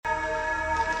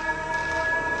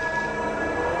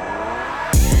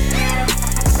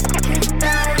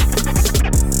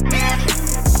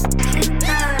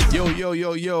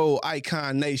Yo,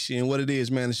 Icon Nation. What it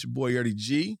is, man, it's your boy, Yerdy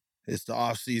G. It's the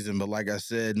off season, but like I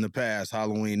said in the past,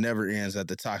 Halloween never ends at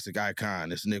the Toxic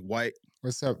Icon. It's Nick White.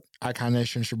 What's up, Icon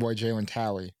Nation? It's your boy, Jalen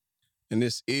Talley. And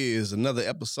this is another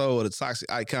episode of the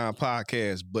Toxic Icon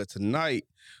Podcast. But tonight,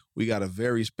 we got a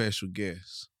very special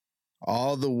guest.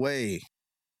 All the way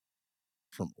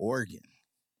from Oregon,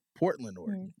 Portland,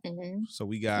 Oregon. Mm-hmm. So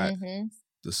we got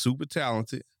the super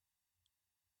talented,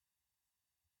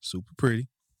 super pretty.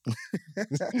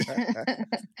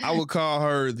 I would call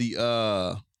her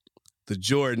the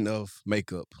Jordan of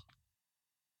makeup.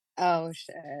 Oh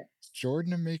shit.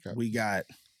 Jordan of makeup. We got,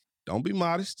 don't be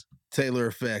modest, Taelor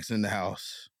Effects in the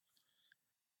house.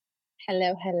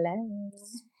 Hello.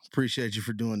 Appreciate you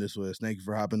for doing this with us. Thank you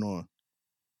for hopping on.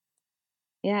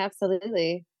 Yeah,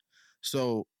 absolutely.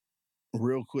 So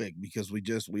real quick, because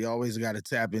we always got to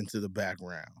tap into the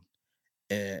background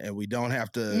and we don't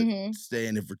have to stay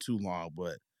in it for too long,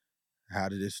 but how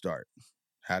did it start?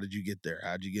 How did you get there?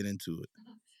 How did you get into it?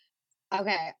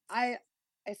 Okay. I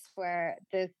swear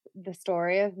the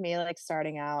story of me like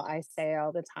starting out, I say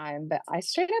all the time, but I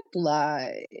straight up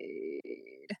lied.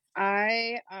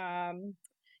 I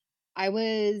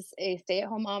was a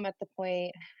stay-at-home mom at the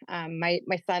point. My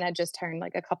son had just turned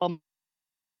like a couple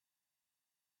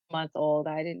months old.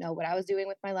 I didn't know what I was doing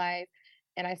with my life.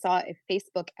 And I saw a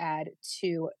Facebook ad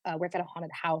to work at a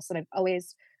haunted house. And I've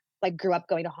always like grew up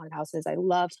going to haunted houses. I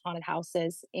loved haunted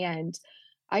houses. And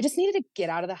I just needed to get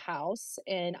out of the house.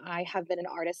 And I have been an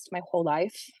artist my whole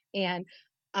life. And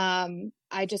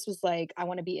I just was like, I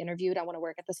want to be interviewed. I want to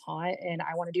work at this haunt and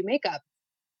I want to do makeup.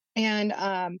 And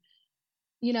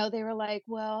they were like,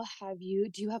 well, do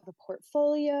you have a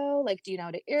portfolio? Like, do you know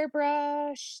how to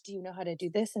airbrush? Do you know how to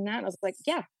do this and that? And I was like,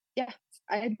 yeah,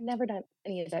 I had never done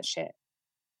any of that shit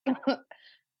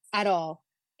at all.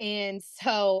 And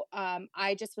so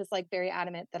I just was like very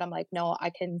adamant that I'm like, no, I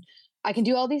can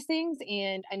do all these things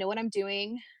and I know what I'm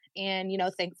doing. And,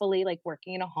 thankfully, like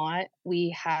working in a haunt, we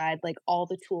had like all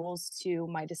the tools to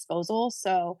my disposal.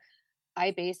 So I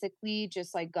basically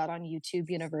just like got on YouTube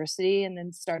University and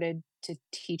then started to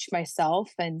teach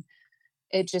myself. And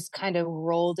it just kind of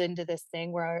rolled into this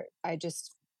thing where I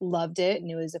just loved it and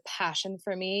it was a passion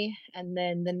for me. And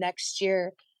then the next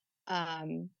year,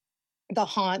 the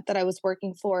haunt that I was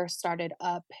working for started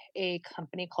up a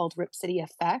company called Rip City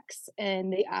Effects,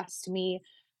 and they asked me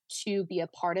to be a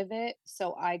part of it.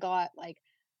 So I got like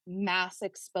mass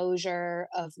exposure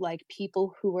of like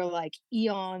people who were like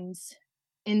eons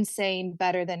insane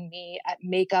better than me at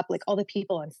makeup, like all the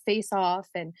people on Face Off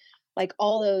and like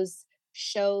all those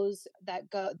shows that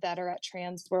are at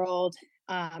Trans World.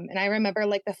 And I remember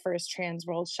like the first Trans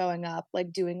World showing up,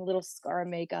 like doing little scar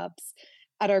makeups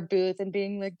at our booth and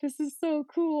being like, this is so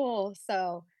cool.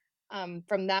 So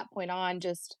from that point on,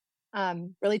 just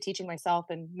really teaching myself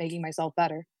and making myself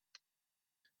better.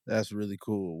 That's really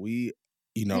cool.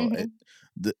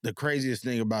 The craziest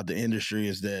thing about the industry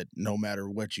is that no matter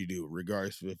what you do,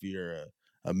 regardless if you're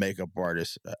a makeup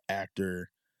artist, an actor,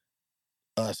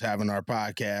 us having our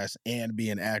podcast and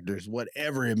being actors,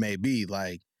 whatever it may be,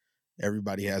 like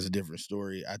everybody has a different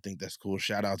story. I think that's cool.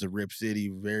 Shout out to Rip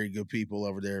City. Very good people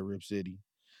over there at Rip City.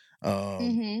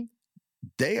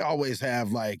 They always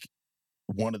have like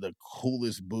one of the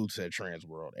coolest booths at Trans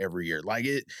World every year. Like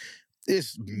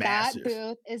it's massive. That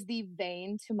booth is the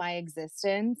vein to my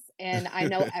existence. And I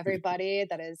know everybody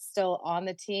that is still on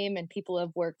the team and people who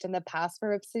have worked in the past for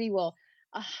Rip City will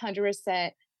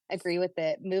 100% agree with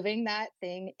it. Moving that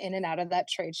thing in and out of that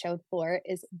trade show floor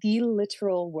is the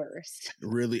literal worst.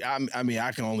 Really? I mean,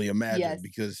 I can only imagine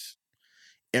because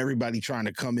everybody trying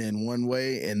to come in one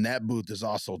way, and that booth is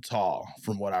also tall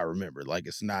from what I remember. Like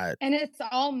it's not. And it's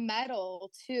all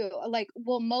metal too. Like,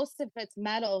 well, most of it's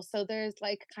metal. So there's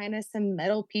like kind of some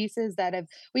metal pieces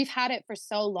we've had it for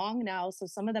so long now. So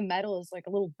some of the metal is like a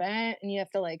little bent and you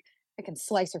have to like, it can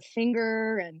slice your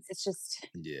finger and it's just,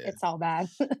 it's all bad.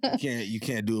 You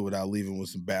can't do it without leaving with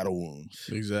some battle wounds.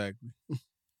 Exactly.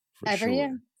 Every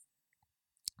year.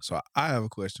 So I have a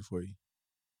question for you.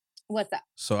 What's that?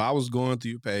 So I was going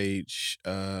through your page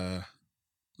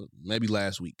maybe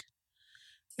last week,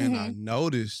 and I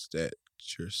noticed that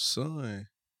your son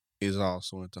is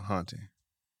also into haunting.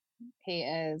 He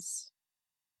is.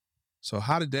 So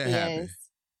how did that happen?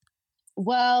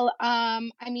 Well, I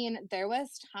mean, there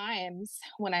was times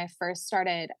when I first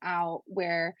started out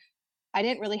where I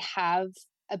didn't really have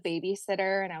a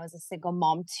babysitter and I was a single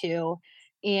mom too.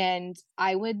 And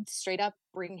I would straight up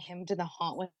bring him to the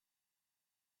haunt with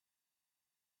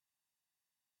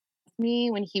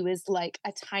me when he was like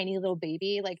a tiny little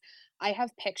baby. Like I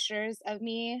have pictures of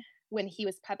me when he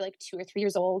was probably like 2 or 3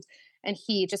 years old, and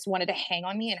he just wanted to hang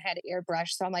on me and I had to airbrush.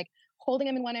 So I'm like holding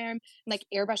him in one arm and like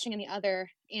airbrushing in the other.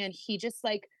 And he just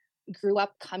like grew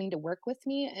up coming to work with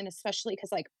me. And especially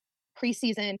because like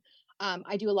preseason,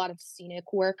 I do a lot of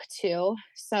scenic work too.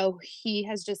 So he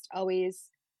has just always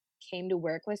came to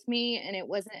work with me. And it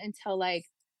wasn't until like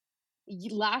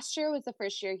last year was the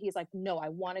first year he's like, no, I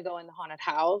want to go in the haunted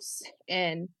house.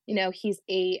 And, he's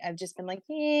 8. I've just been like,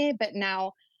 yeah. But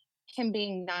now, him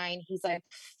being 9, he's like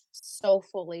so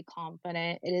fully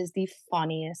confident. It is the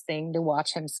funniest thing to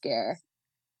watch him scare.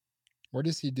 What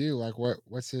does he do? Like,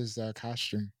 what's his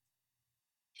costume?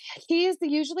 He's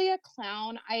usually a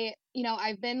clown.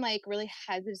 I've been like really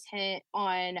hesitant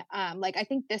on like I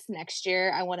think this next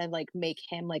year I want to like make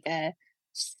him like a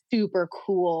super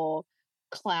cool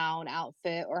clown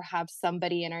outfit or have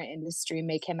somebody in our industry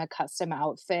make him a custom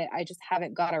outfit. I just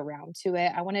haven't got around to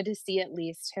it. I wanted to see at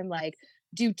least him like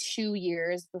do 2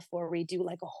 years before we do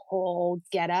like a whole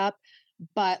get up.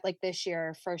 But like this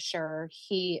year for sure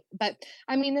but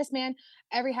I mean this man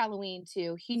every Halloween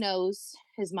too, he knows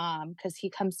his mom because he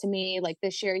comes to me like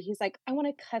this year. He's like, I want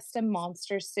a custom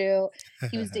monster suit.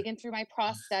 He was digging through my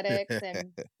prosthetics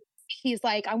and he's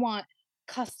like, I want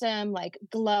custom like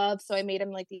gloves. So I made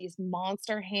him like these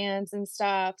monster hands and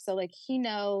stuff. So like he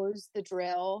knows the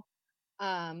drill.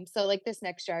 So like this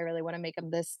next year, I really want to make him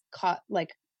this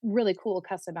like really cool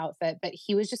custom outfit. But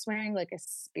he was just wearing like a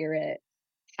spirit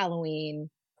Halloween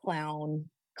clown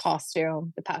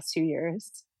costume the past 2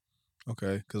 years.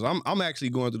 Okay, because I'm actually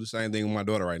going through the same thing with my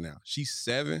daughter right now. She's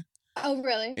 7, Oh,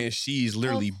 really? and she's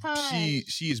literally fun.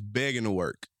 she is begging to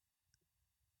work.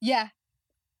 Yeah.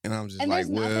 And I'm just And like, there's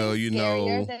nothing scarier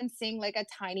know, than seeing like a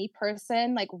tiny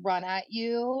person like run at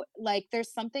you. Like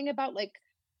there's something about like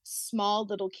small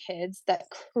little kids that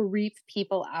creep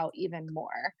people out even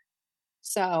more.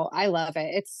 So I love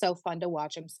it. It's so fun to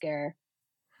watch them scare.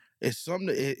 It's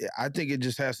something. I think it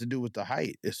just has to do with the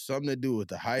height. It's something to do with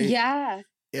the height. Yeah.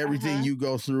 Everything you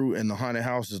go through in the haunted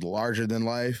house is larger than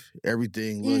life.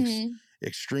 Everything looks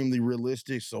extremely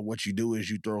realistic. So what you do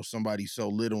is you throw somebody so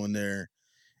little in there,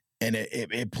 and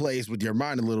it plays with your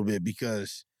mind a little bit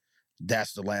because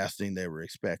that's the last thing they were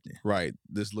expecting. Right.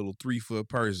 This little 3-foot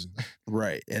person.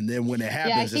 Right. And then when it Yeah,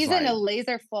 happens, he's it's in like, a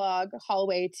laser fog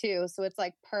hallway too. So it's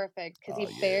like perfect because Oh,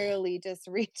 he yeah. barely just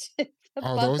reaches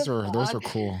Oh, above those the are fog.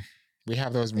 cool. We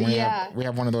have those. Yeah. We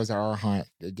have one of those at our hunt.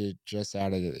 They just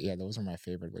added it. Yeah, those are my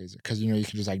favorite laser because you can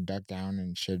just like duck down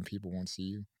and shit, and people won't see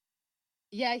you.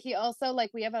 Yeah, he also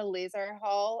like we have a laser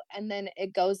hall and then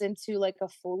it goes into like a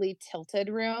fully tilted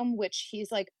room, which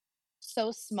he's like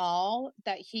so small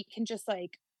that he can just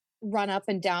like run up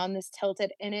and down this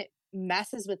tilted and it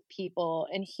messes with people.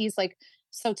 And he's like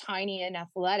so tiny and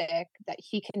athletic that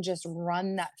he can just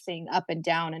run that thing up and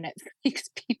down and it freaks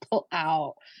people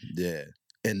out. Yeah.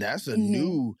 And that's a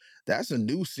Mhm.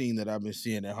 new scene that I've been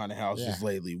seeing at haunted houses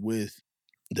lately with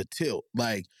the tilt.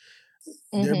 Like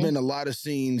there have Mhm. been a lot of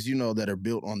scenes, that are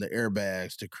built on the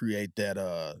airbags to create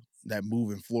that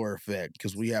moving floor effect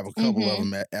because we have a couple of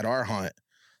them at our hunt.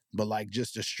 But like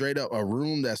just a straight up a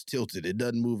room that's tilted, it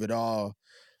doesn't move at all.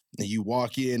 And you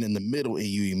walk in the middle and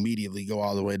you immediately go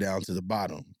all the way down to the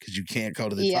bottom because you can't go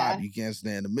to the top. Yeah. You can't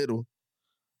stay in the middle.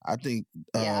 I think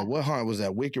Yeah. what hunt was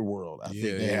that? Wicked World. I think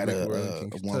they had Wicked World in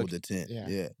a one with Kentucky. the tent. Yeah.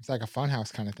 Yeah. It's like a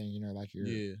funhouse kind of thing, like you're.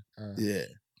 Yeah.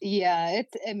 Yeah,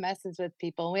 it messes with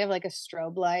people. We have like a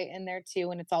strobe light in there too,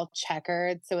 and it's all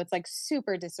checkered. So it's like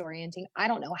super disorienting. I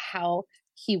don't know how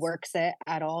he works it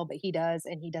at all, but he does,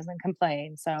 and he doesn't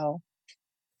complain. So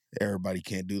Everybody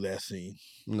can't do that scene.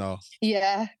 No.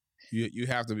 yeah. You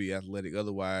have to be athletic.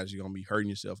 Otherwise, you're going to be hurting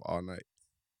yourself all night.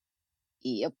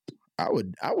 Yep. I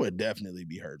would definitely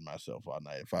be hurting myself all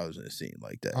night if I was in a scene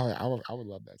like that. Oh, I would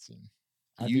love that scene.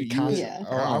 I'd You- be you- constant, Yeah.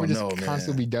 or I I would don't just know, man.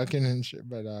 constantly be ducking and shit.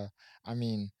 But I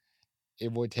mean,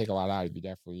 it would take a lot out of you,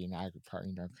 definitely, and I could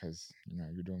probably, because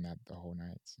you're doing that the whole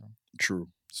night. So True.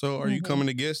 So are you coming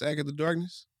to guest Act of the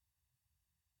Darkness?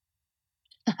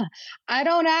 I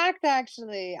don't act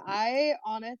actually. I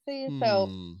honestly,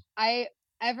 so I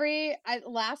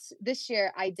this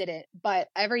year I didn't, but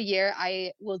every year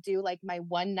I will do like my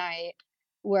one night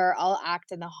where I'll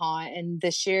act in the haunt. And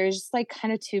this year is just like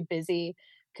kind of too busy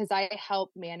because I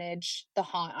help manage the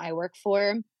haunt I work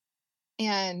for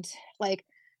and like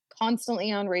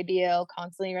constantly on radio,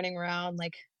 constantly running around,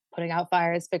 like putting out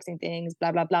fires, fixing things,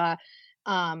 blah, blah, blah.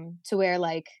 To where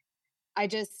like I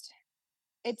just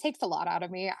it takes a lot out of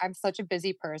me. I'm such a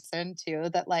busy person too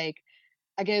that like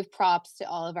I give props to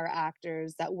all of our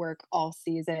actors that work all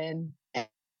season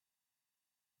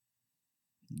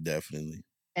Definitely.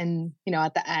 and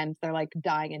at the end they're like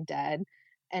dying and dead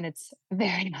and it's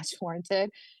very much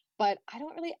warranted. but I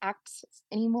don't really act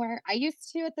anymore. I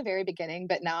used to at the very beginning,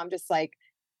 but now I'm just like,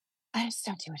 I just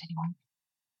don't do it anymore.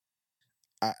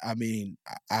 I mean,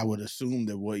 I would assume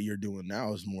that what you're doing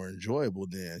now is more enjoyable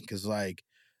then, because like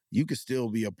you could still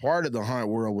be a part of the hunt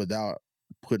world without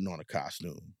putting on a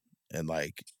costume and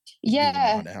like doing the Yeah.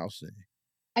 haunted house thing.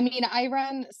 I mean, I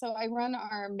run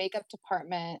our makeup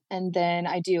department, and then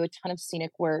I do a ton of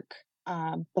scenic work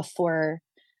before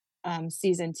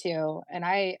season 2. And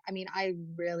I mean, I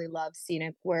really love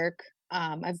scenic work.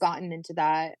 I've gotten into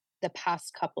that the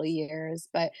past couple of years,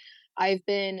 but I've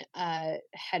been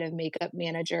head of makeup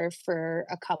manager for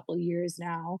a couple years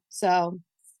now. So,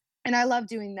 and I love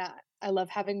doing that. I love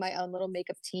having my own little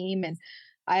makeup team, and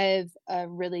I have a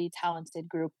really talented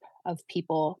group of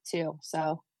people too.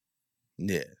 So,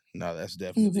 Yeah, no, that's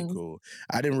definitely mhm. cool.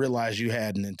 I didn't realize you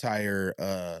had an entire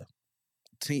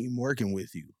team working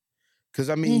with you. Cause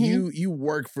I mean, Mhm. you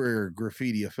work for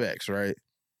Graffiti Effects, right?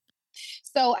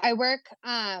 So I work,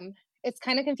 it's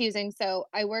kind of confusing. So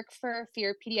I work for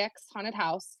Fear PDX Haunted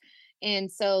House.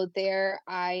 And so there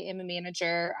I am a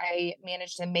manager. I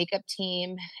manage the makeup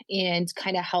team and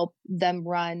kind of help them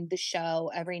run the show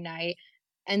every night.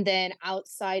 And then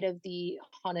outside of the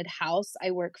haunted house, I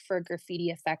work for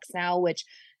Graffiti Effects now, which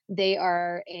they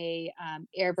are a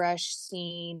airbrush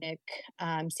scenic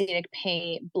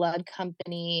paint blood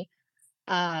company,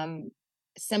 um,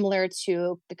 similar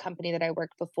to the company that I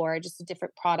worked before, just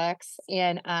different products.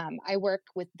 And I work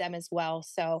with them as well.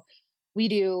 So we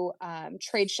do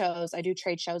trade shows. I do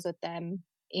trade shows with them.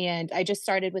 And I just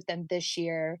started with them this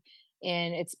year.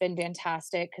 And it's been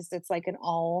fantastic because it's like an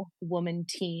all woman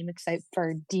team, except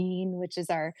for Dean, which is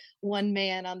our one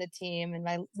man on the team.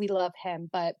 And we love him.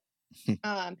 But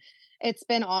um, it's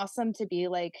been awesome to be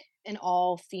like an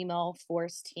all female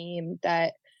force team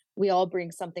that we all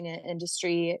bring something in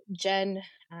industry.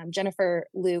 Jennifer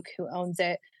Luke, who owns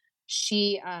it,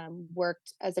 she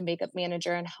worked as a makeup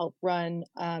manager and helped run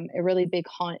a really big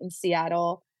haunt in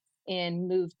Seattle, and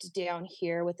moved down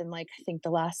here within like I think the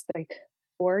last like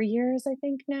 4 years, I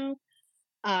think now.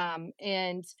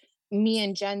 And me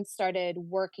and Jen started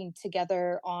working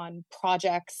together on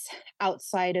projects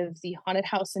outside of the haunted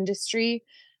house industry.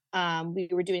 We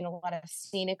were doing a lot of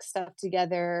scenic stuff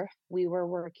together. We were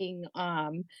working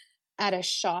at a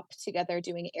shop together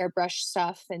doing airbrush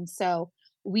stuff. And so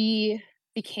we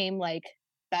became like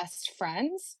best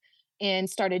friends and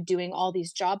started doing all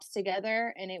these jobs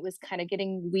together. And it was kind of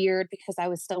getting weird because I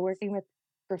was still working with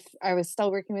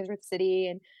Rip City,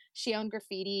 and she owned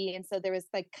Graffiti. And so there was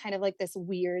like kind of like this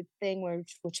weird thing where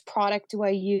which product do I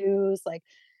use? Like,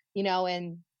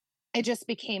 and it just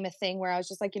became a thing where I was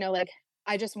just like, like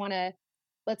I just want to,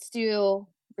 let's do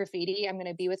Graffiti. I'm going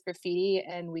to be with Graffiti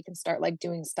and we can start like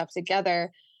doing stuff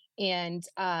together. And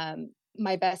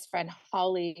my best friend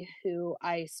Holly, who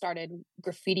I started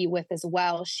Graffiti with as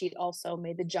well, she also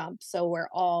made the jump. So we're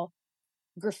all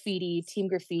team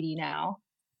Graffiti now.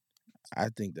 I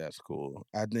think that's cool.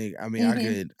 I mean,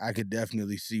 Mm-hmm. I could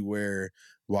definitely see where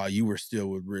while you were still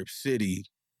with Rip City,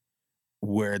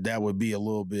 where that would be a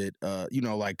little bit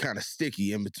like kind of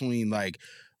sticky in between like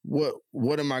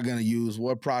what am I gonna use?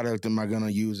 What product am I gonna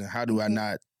use? And how do I Mm-hmm.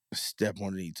 not step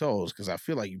on any toes? Because I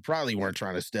feel like you probably weren't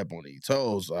trying to step on any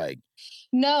toes. Like,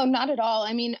 No, not at all.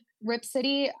 I mean, Rip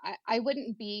City, I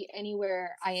wouldn't be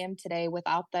anywhere I am today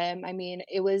without them. I mean,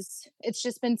 it's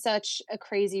just been such a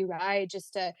crazy ride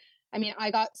I mean,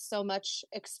 I got so much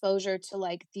exposure to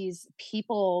like these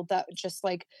people that just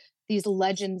like these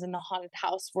legends in the haunted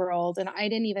house world. And I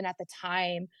didn't even at the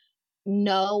time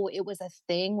know it was a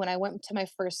thing. When I went to my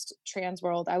first trans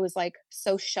world, I was like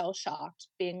so shell shocked,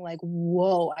 being like,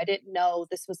 whoa, I didn't know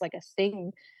this was like a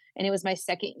thing. And it was my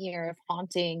second year of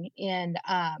haunting. And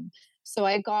so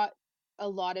I got a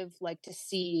lot of like to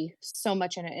see so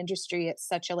much in an industry at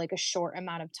such a like a short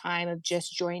amount of time of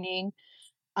just joining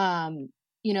um,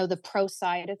 the pro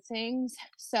side of things.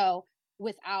 So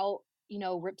without,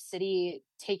 Rip City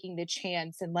taking the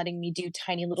chance and letting me do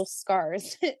tiny little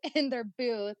scars in their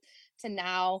booth to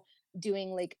now doing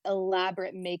like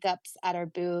elaborate makeups at our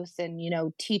booth and,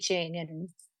 teaching and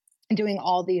doing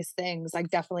all these things, I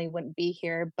definitely wouldn't be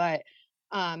here. But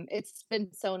it's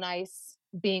been so nice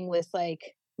being with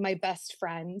like my best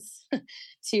friends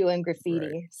too in right.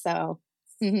 Graffiti. So,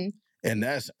 mhm. And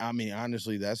I mean,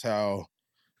 honestly, that's how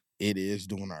it is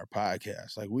doing our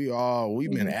podcast. Like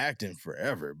we've been Mhm. acting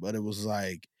forever, but it was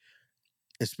like,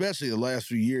 especially the last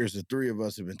few years, the three of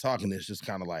us have been talking. It's just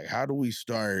kind of like, how do we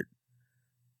start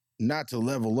not to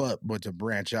level up, but to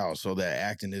branch out so that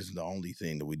acting isn't the only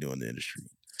thing that we do in the industry?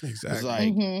 It's Exactly.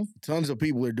 like Mhm. tons of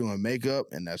people are doing makeup,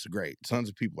 and that's great. Tons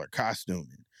of people are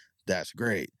costuming. That's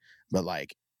great. But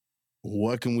like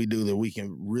what can we do that we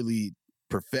can really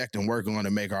perfect and work on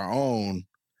and make our own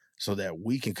so that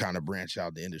we can kind of branch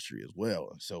out the industry as well.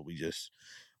 And so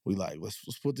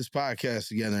let's put this podcast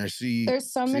together and see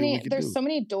There's so what many we can there's do. so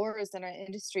many doors in our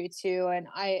industry too, and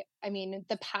I mean,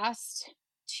 the past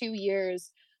 2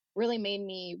 years really made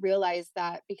me realize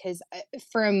that because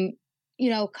from,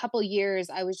 a couple years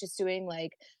I was just doing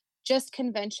like just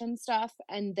convention stuff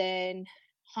and then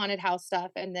haunted house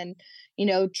stuff and then,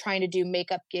 trying to do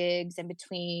makeup gigs in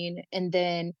between, and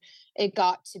then it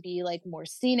got to be like more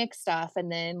scenic stuff,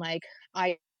 and then like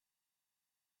I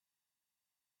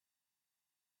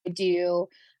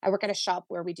I work at a shop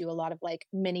where we do a lot of like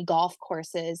mini golf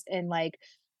courses, and like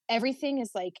everything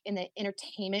is like in the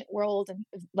entertainment world and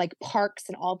like parks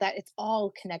and all that. It's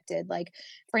all connected. Like,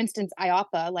 for instance,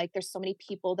 IOPA, like there's so many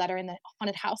people that are in the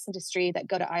haunted house industry that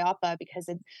go to IOPA because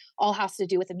it all has to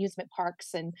do with amusement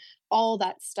parks and all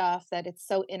that stuff, that it's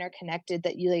so interconnected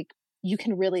that you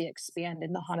can really expand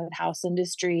in the haunted house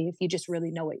industry if you just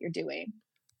really know what you're doing.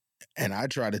 And I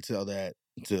try to tell that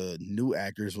to new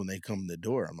actors when they come in the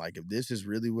door. I'm like, if this is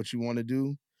really what you want to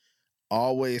do,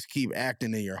 always keep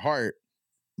acting in your heart,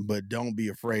 but don't be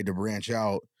afraid to branch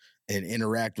out and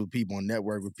interact with people and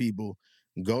network with people.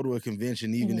 Go to a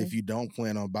convention, even if you don't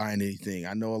plan on buying anything.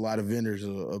 I know a lot of vendors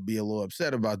will be a little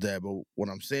upset about that, but what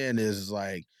I'm saying is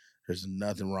like, there's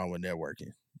nothing wrong with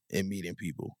networking and meeting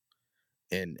people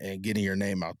and getting your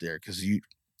name out there, because you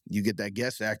get that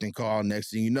guest acting call.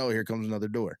 Next thing you know, here comes another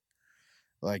door.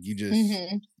 Like you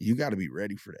got to be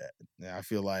ready for that. And I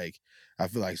feel like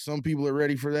some people are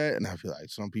ready for that, and I feel like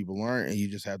some people aren't, and you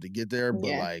just have to get there. But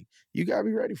Yeah. like, you got to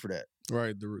be ready for that.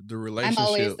 Right. The I'm always the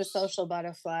relationships. social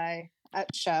butterfly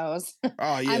at shows.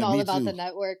 Oh yeah, I'm all me about too. the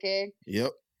networking.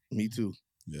 Yep, me too.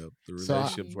 Yep. The So,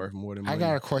 relationship's worth more than I money.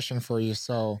 got a question for you.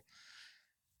 So,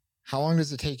 how long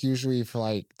does it take usually for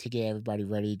like to get everybody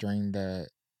ready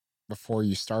before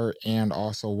you start? And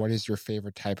also, what is your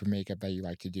favorite type of makeup that you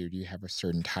like to do? Do you have a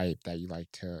certain type that you like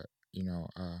to,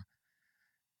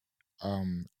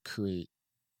 create?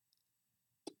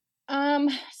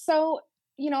 So,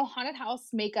 haunted house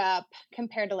makeup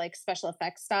compared to like special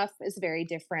effects stuff is very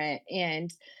different.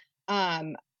 And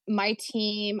um I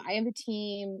have a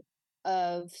team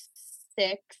of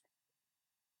six,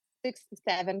 6 to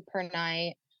 7 per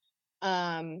night.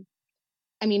 Um,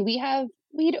 I mean, we have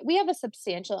a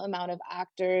substantial amount of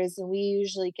actors, and we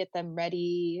usually get them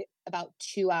ready about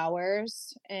 2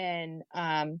 hours. And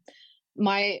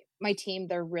my team,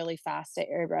 they're really fast at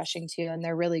airbrushing too, and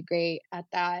they're really great at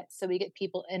that. So we get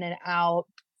people in and out.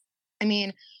 I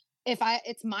mean,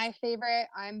 it's my favorite.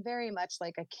 I'm very much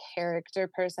like a character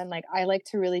person. Like, I like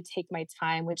to really take my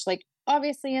time, which like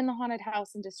obviously in the haunted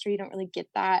house industry you don't really get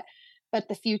that. But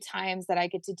the few times that I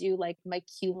get to do like my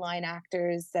Q line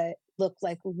actors that look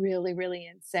like really, really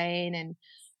insane, and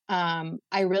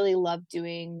I really love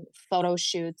doing photo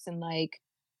shoots and like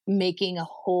making a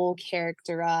whole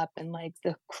character up and like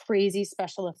the crazy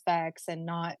special effects and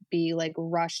not be like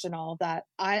rushed and all of that.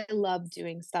 I love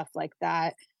doing stuff like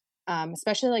that,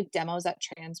 especially like demos at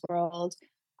Transworld.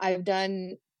 I've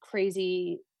done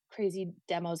crazy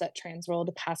demos at Transworld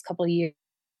the past couple of years.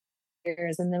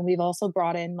 And then we've also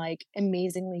brought in like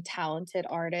amazingly talented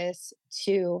artists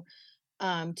to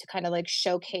kind of like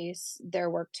showcase their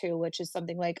work too, which is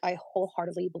something like I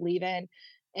wholeheartedly believe in.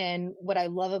 And what I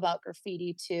love about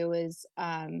graffiti too is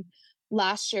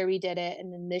last year we did it,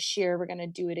 and then this year we're going to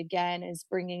do it again, is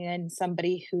bringing in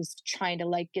somebody who's trying to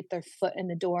like get their foot in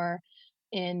the door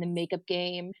in the makeup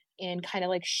game and kind of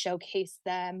like showcase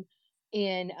them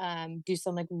and do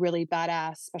some like really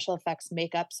badass special effects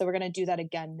makeup. So we're going to do that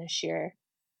again this year.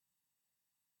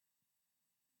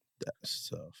 That's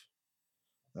tough.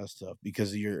 That's tough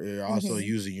because you're also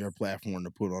using your platform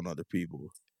to put on other people.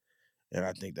 And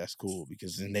I think that's cool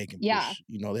because then they can push,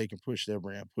 they can push their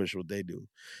brand, push what they do.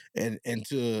 And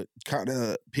to kind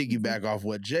of piggyback off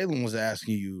what Jalen was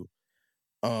asking you,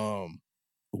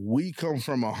 we come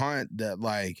from a hunt that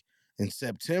like in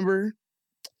September,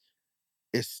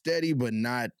 it's steady but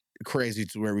not crazy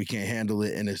to where we can't handle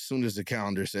it. And as soon as the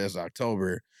calendar says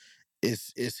October,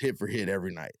 it's hit for hit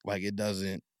every night. Like it does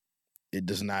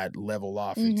not level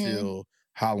off until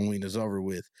Halloween is over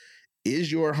with.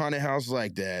 Is your haunted house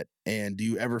like that? And do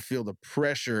you ever feel the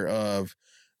pressure of,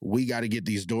 we got to get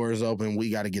these doors open,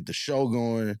 we got to get the show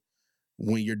going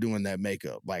when you're doing that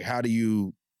makeup? Like, how do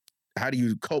you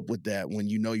cope with that when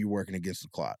you know you're working against the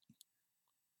clock?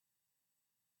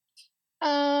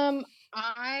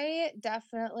 I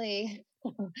definitely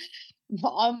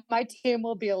all my team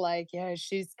will be like, yeah,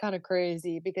 she's kind of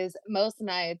crazy, because most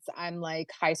nights I'm like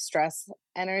high stress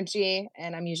energy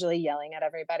and I'm usually yelling at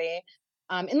everybody.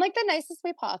 in like the nicest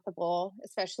way possible,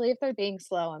 especially if they're being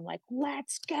slow. I'm like,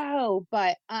 let's go.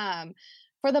 But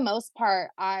for the most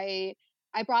part, I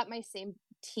brought my same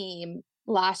team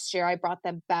last year. I brought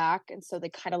them back, and so they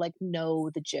kind of like know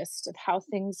the gist of how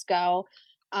things go.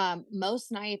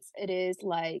 Most nights it is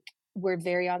like we're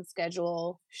very on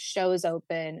schedule, shows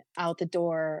open, out the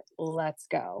door, let's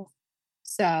go.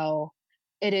 So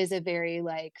it is a very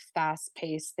like fast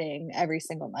paced thing every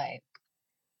single night.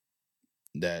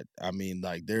 That, I mean,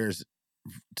 like there's,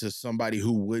 to somebody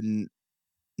who wouldn't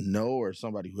know or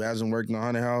somebody who hasn't worked in a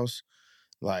haunted house,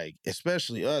 like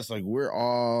especially us, like we're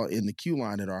all in the queue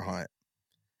line at our hunt.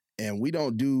 And we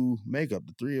don't do makeup.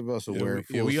 The three of us will wear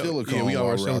full silicone we all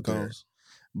wear while we're out there. silicones.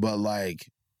 But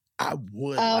like, I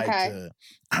would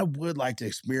like to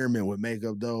experiment with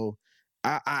makeup though.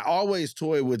 I always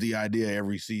toy with the idea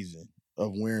every season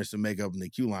of wearing some makeup in the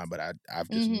queue line, but I've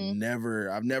just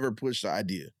never pushed the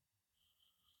idea.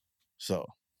 So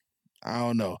I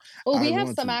don't know. Well, we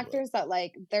have some actors that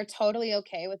like they're totally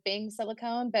okay with being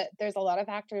silicone, but there's a lot of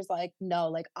actors like, no,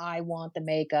 like I want the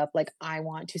makeup, like I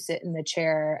want to sit in the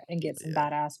chair and get some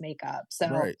badass makeup.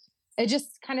 So it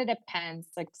just kind of depends.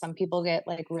 Like some people get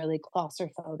like really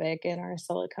claustrophobic in our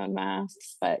silicone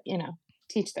masks, but you know,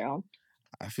 teach their own.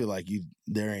 I feel like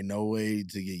there ain't no way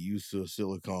to get used to a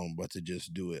silicone but to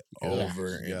just do it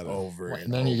over and over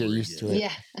and then you get used to it.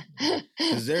 Yeah.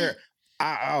 Because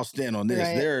I'll stand on this.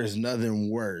 Right. There is nothing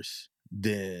worse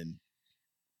than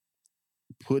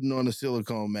putting on a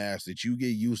silicone mask that you get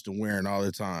used to wearing all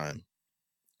the time,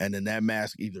 and then that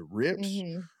mask either rips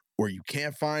or you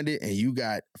can't find it, and you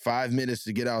got 5 minutes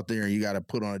to get out there, and you got to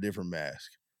put on a different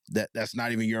mask. That's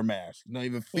not even your mask. Not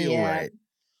even feel right.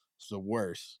 It's the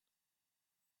worst.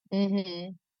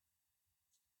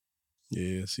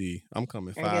 Yeah, see, I'm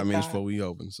coming 5 minutes before we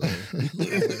open. So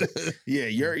yeah,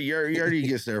 Yuri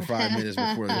gets there 5 minutes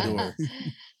before the door.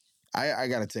 I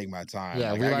gotta take my time.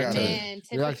 Yeah, like, we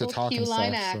like to talk and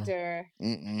stuff. Actor. So.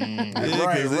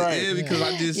 Right. Because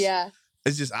I just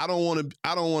it's just I don't want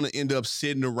to end up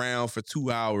sitting around for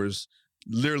 2 hours,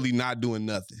 literally not doing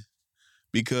nothing.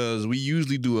 Because we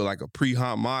usually do it like a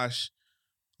pre-hunt mosh,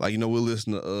 like we'll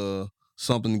listen to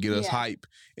something to get us hype,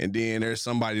 and then there's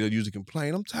somebody that usually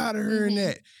complain, I'm tired of hearing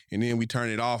that, and then we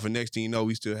turn it off, and next thing you know,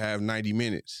 we still have 90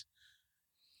 minutes.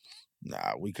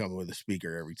 Nah, we come with a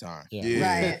speaker every time.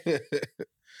 Yeah. Right.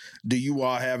 Do you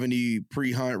all have any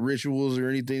pre-hunt rituals or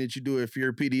anything that you do at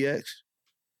Fear PDX?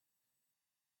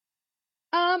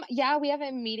 Yeah, we have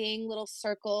a meeting, little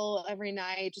circle every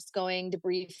night, just going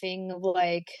debriefing of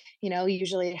like,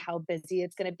 usually how busy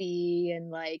it's going to be, and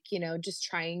like, just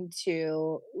trying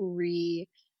to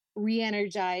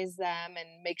re-energize them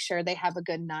and make sure they have a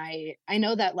good night. I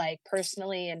know that like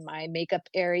personally in my makeup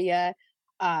area,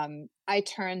 I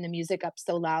turn the music up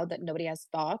so loud that nobody has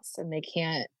thoughts and they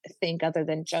can't think other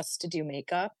than just to do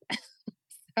makeup.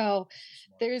 So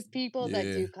there's people that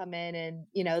do come in and,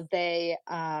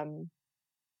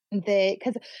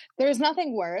 because there's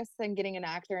nothing worse than getting an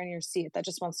actor in your seat that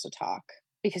just wants to talk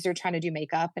because you're trying to do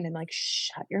makeup, and then like,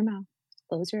 shut your mouth,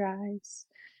 close your eyes.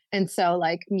 And so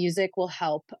like music will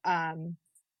help,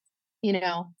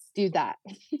 do that.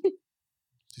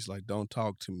 She's like, don't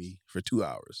talk to me for 2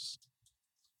 hours.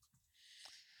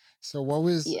 So what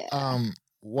was,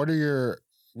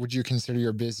 would you consider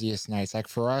your busiest nights? Like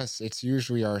for us, it's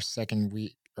usually our second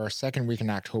week in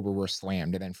October, we're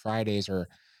slammed. And then Fridays are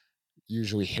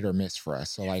usually hit or miss for us.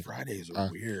 So like Fridays are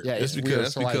weird. Yeah, it's weird.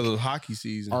 That's because of hockey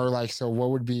season. Or like, so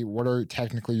what are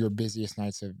technically your busiest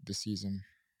nights of the season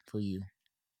for you?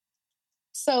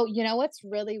 So, what's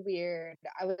really weird?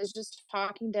 I was just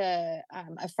talking to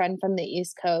a friend from the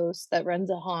East Coast that runs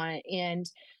a haunt, and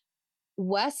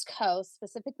West Coast,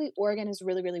 specifically Oregon, is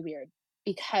really, really weird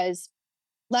because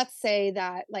let's say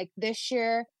that like this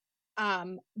year,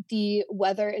 the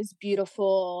weather is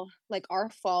beautiful. Like our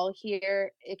fall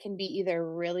here, it can be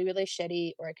either really, really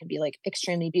shitty or it can be like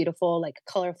extremely beautiful, like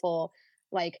colorful,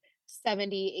 like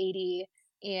 70,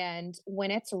 80. And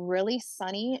when it's really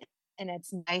sunny and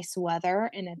it's nice weather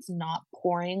and it's not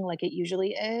pouring like it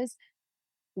usually is,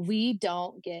 we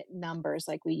don't get numbers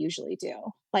like we usually do.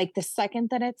 Like the second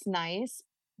that it's nice,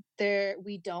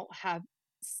 we don't have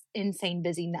insane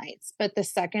busy nights. But the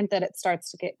second that it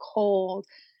starts to get cold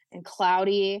and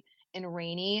cloudy and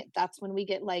rainy, that's when we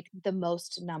get like the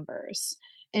most numbers.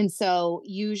 And so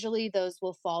usually those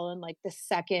will fall in like the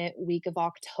second week of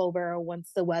October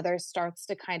once the weather starts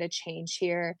to kind of change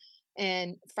here.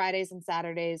 And Fridays and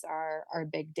Saturdays are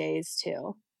big days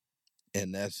too.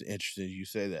 And that's interesting you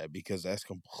say that because that's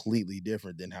completely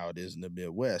different than how it is in the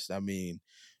Midwest. I mean,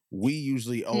 we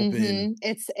usually open.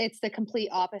 It's the complete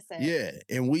opposite. Yeah,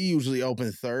 and we usually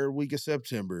open third week of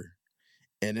September,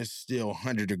 and it's still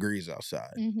 100 degrees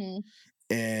outside.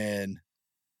 And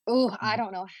I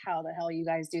don't know how the hell you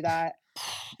guys do that.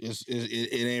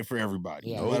 It ain't for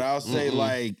everybody. Yeah. But I'll say,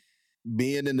 like,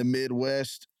 being in the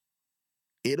Midwest,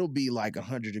 it'll be like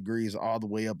 100 degrees all the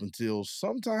way up until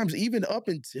sometimes even up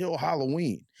until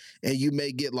Halloween. And you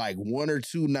may get like 1 or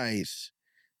 2 nights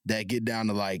that get down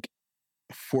to like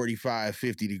 45,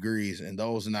 50 degrees. And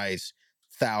those nights,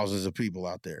 thousands of people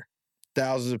out there.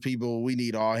 Thousands of people. We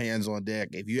need all hands on deck.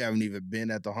 If you haven't even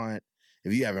been at the hunt,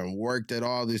 if you haven't worked at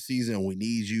all this season, we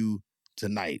need you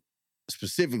tonight,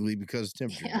 specifically because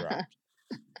temperature dropped.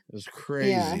 It's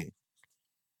crazy. Yeah.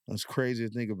 That's crazy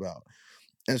to think about.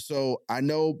 And so I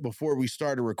know before we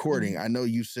started recording, I know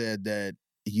you said that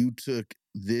you took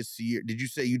this year. Did you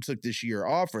say you took this year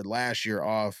off or last year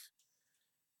off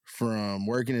from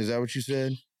working? Is that what you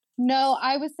said? No,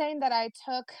 I was saying that I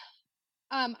took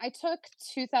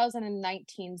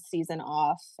 2019 season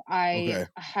off. I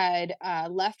had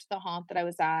left the haunt that I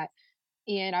was at,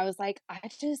 and I was like,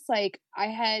 I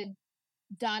had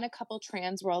done a couple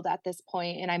Trans World at this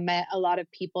point, and I met a lot of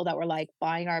people that were like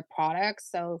buying our products.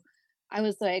 So I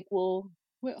was like, well,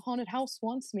 what haunted house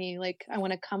wants me? Like, I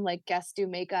want to come like guest do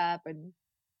makeup and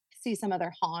see some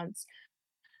other haunts.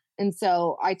 And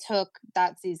so I took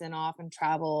that season off and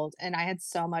traveled, and I had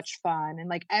so much fun. And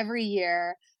like every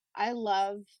year, I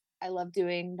love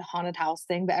doing the haunted house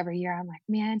thing, but every year I'm like,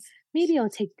 man, maybe I'll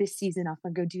take this season off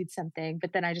and go do something.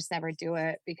 But then I just never do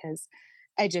it because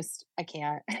I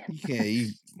can't.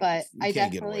 But I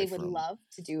definitely would love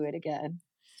to do it again.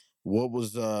 What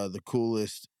was the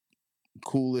coolest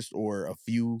or a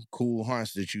few cool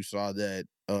haunts that you saw that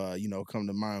come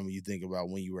to mind when you think about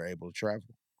when you were able to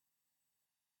travel?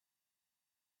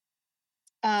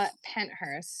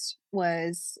 Penthurst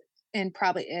was and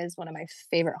probably is one of my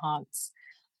favorite haunts.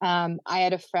 I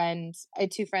had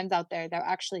 2 friends out there that were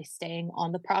actually staying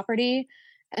on the property,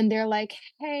 and they're like,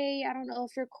 hey, I don't know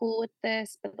if you're cool with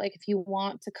this, but like if you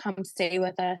want to come stay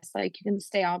with us, like you can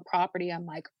stay on property. I'm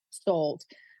like, sold.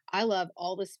 I love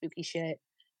all the spooky shit.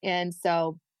 And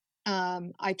so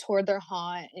I toured their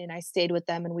haunt and I stayed with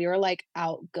them, and we were like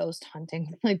out ghost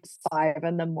hunting like 5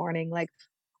 a.m, like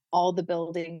all the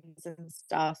buildings and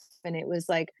stuff. And it was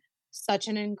like such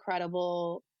an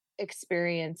incredible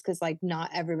experience because like not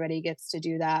everybody gets to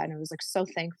do that. And I was like so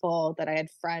thankful that I had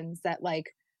friends that like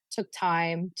took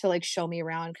time to like show me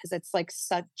around, because it's like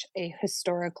such a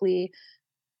historically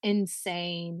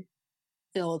insane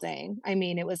building. I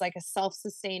mean, it was like a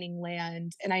self-sustaining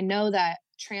land. And I know that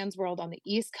Trans World on the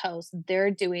East Coast,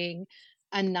 they're doing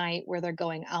a night where they're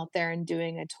going out there and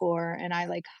doing a tour. And I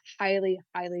like highly,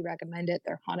 highly recommend it.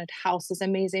 Their haunted house is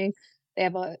amazing. They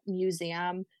have a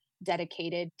museum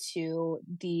dedicated to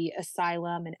the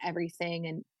asylum and everything.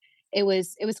 And it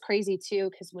was crazy too,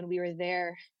 because when we were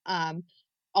there,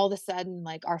 all of a sudden,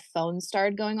 like our phones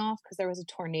started going off because there was a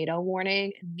tornado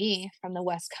warning. And me from the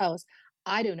West Coast,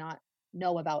 I do not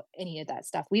know about any of that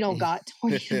stuff. We don't got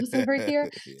tornadoes over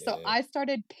here. Yeah. So I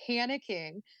started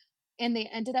panicking, and they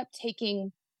ended up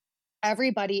taking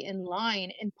everybody in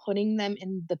line and putting them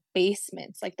in the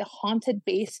basements, like the haunted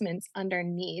basements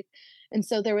underneath. And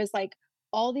so there was like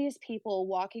all these people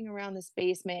walking around this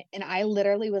basement, and I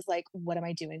literally was like, what am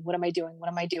I doing? What am I doing? What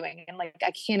am I doing? And like,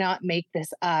 I cannot make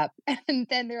this up. And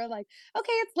then they were like,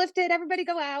 okay, it's lifted. Everybody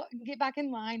go out and get back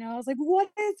in line. And I was like, what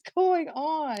is going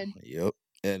on? Yep.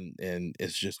 And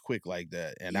it's just quick like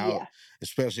that. And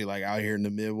especially like out here in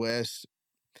the Midwest,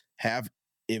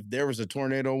 if there was a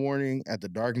tornado warning at the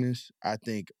Darkness, I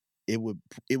think it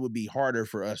would be harder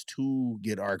for us to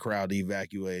get our crowd to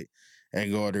evacuate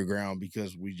and go underground,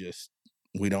 because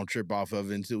we don't trip off of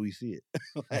it until we see it.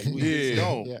 Like we just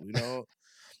don't. Yeah.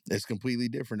 It's completely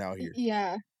different out here.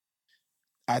 Yeah.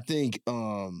 I think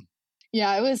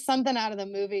yeah, it was something out of the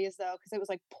movies though, because it was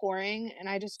like pouring, and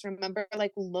I just remember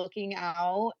like looking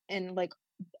out, and like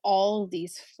all of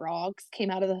these frogs came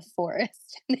out of the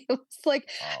forest. And it was like,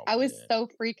 I was so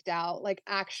freaked out, like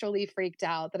actually freaked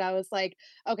out, that I was like,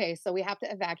 okay, so we have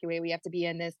to evacuate. We have to be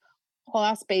in this whole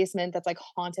ass basement that's like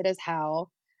haunted as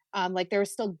hell. Like there were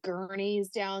still gurneys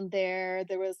down there.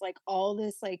 There was like all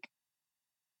this like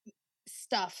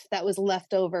stuff that was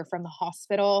left over from the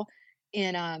hospital.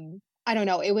 And I don't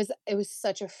know, it was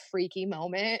such a freaky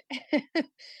moment.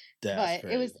 But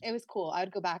crazy. it was cool. I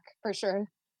would go back for sure.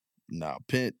 No,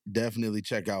 definitely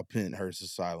check out Penthurst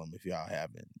Asylum if y'all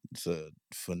haven't. It's a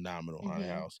phenomenal haunted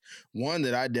house. One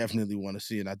that I definitely want to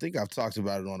see, and I think I've talked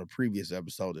about it on a previous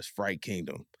episode, is Fright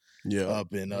Kingdom. Yeah.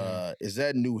 Up in is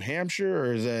that New Hampshire,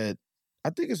 or is that, I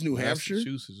think it's New Hampshire?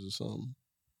 Massachusetts or something.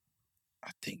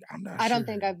 I'm not I sure. don't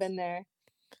think I've been there.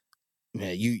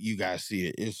 Man, you guys see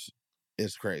it.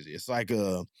 It's crazy. It's like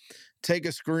take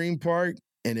a screen park,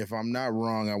 and if I'm not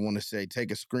wrong, I want to say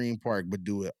take a screen park, but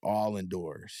do it all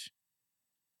indoors.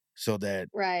 So that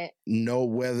no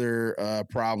weather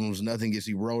problems, nothing gets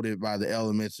eroded by the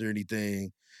elements or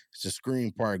anything. It's a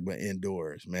screen park, but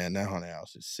indoors. Man, that haunted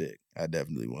house is sick. I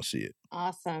definitely want to see it.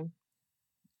 Awesome.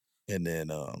 And then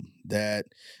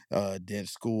Dent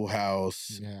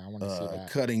Schoolhouse. Yeah, I want to see that.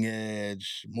 Cutting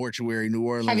Edge, Mortuary, New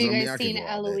Orleans. Have you guys seen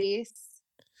Eloise?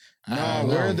 No,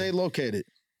 where are they located?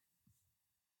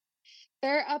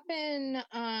 They're up in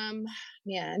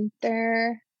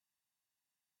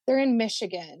they're in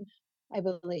Michigan, I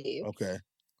believe. Okay.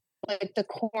 Like the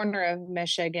corner of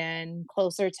Michigan,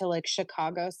 closer to like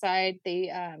Chicago side.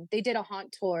 They did a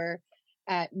haunt tour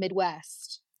at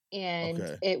Midwest,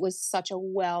 and it was such a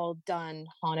well done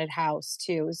haunted house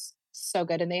too. It was so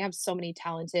good, and they have so many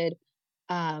talented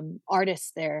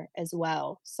artists there as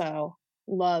well. So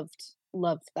loved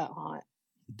that haunt.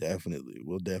 Definitely,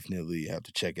 we'll definitely have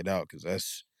to check it out because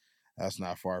that's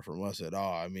not far from us at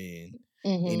all. I mean,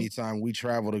 anytime we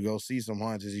travel to go see some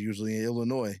haunts, is usually in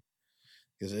Illinois.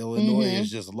 Because Illinois is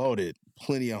just loaded.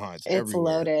 Plenty of haunts everywhere. It's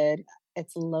loaded.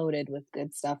 It's loaded with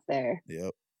good stuff there.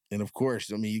 Yep. And of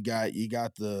course, I mean, you got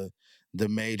the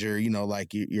major,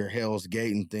 like your Hell's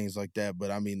Gate and things like that.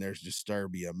 But I mean, there's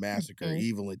Disturbia, Massacre,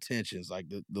 Evil Intentions. Like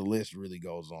the list really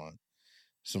goes on.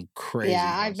 Some crazy.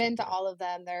 Yeah, I've been to all of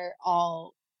them. They're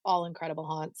all incredible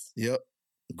haunts. Yep.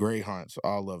 Great haunts.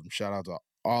 All of them. Shout out to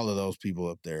all of those people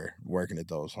up there working at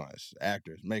those haunts.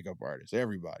 Actors, makeup artists,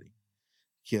 everybody.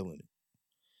 Killing it.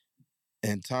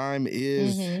 And time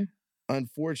is,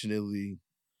 unfortunately,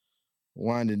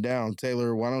 winding down.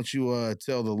 Taylor, why don't you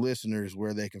tell the listeners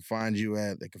where they can find you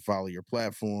at? They can follow your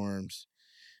platforms,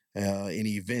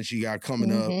 any events you got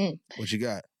coming up. What you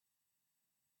got?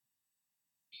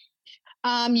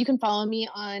 You can follow me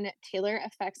on Taelor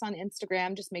FX on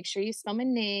Instagram. Just make sure you spell my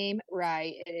name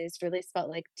right. It is really spelled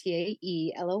like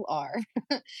Taelor.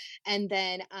 And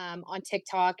then on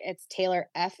TikTok, it's Taelor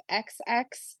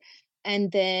FXX.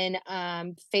 And then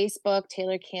Facebook,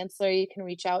 Taelor Canceller, you can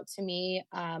reach out to me.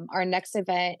 Our next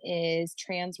event is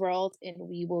Trans World, and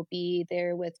we will be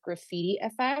there with Graffiti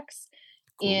FX.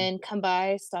 Cool. And come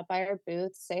by, stop by our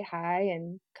booth, say hi,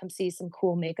 and come see some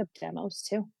cool makeup demos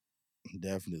too.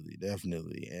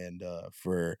 Definitely. And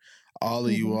for all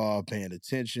of you all paying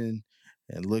attention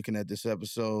and looking at this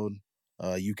episode,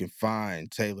 you can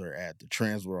find Taelor at the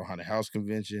Trans World Haunted House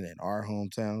Convention in our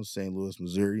hometown, St. Louis,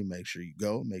 Missouri. Make sure you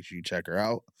go. Make sure you check her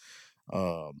out.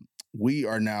 We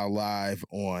are now live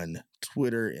on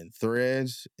Twitter and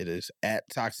Threads. It is at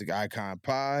Toxic Icon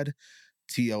Pod,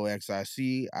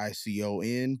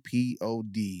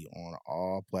 ToxicIconPod on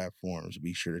all platforms.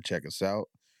 Be sure to check us out.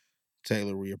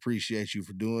 Taelor, we appreciate you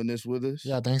for doing this with us.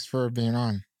 Yeah, thanst for being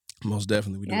on. Most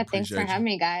definitely. We do appreciate thanks for having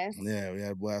me, guys. Yeah, we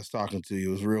had a blast talking to you.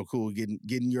 It was real cool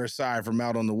getting your side from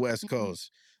out on the West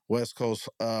Coast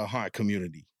haunt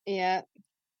community. Yeah.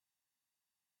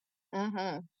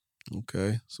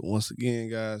 Okay. So once again,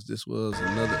 guys, this was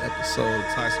another episode of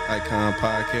Toxic Icon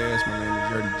Podcast. My name is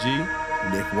Dirty G.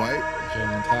 Nick White.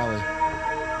 Jalen Talley.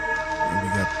 And we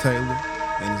got Taelor.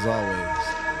 And as always,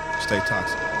 stay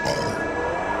toxic.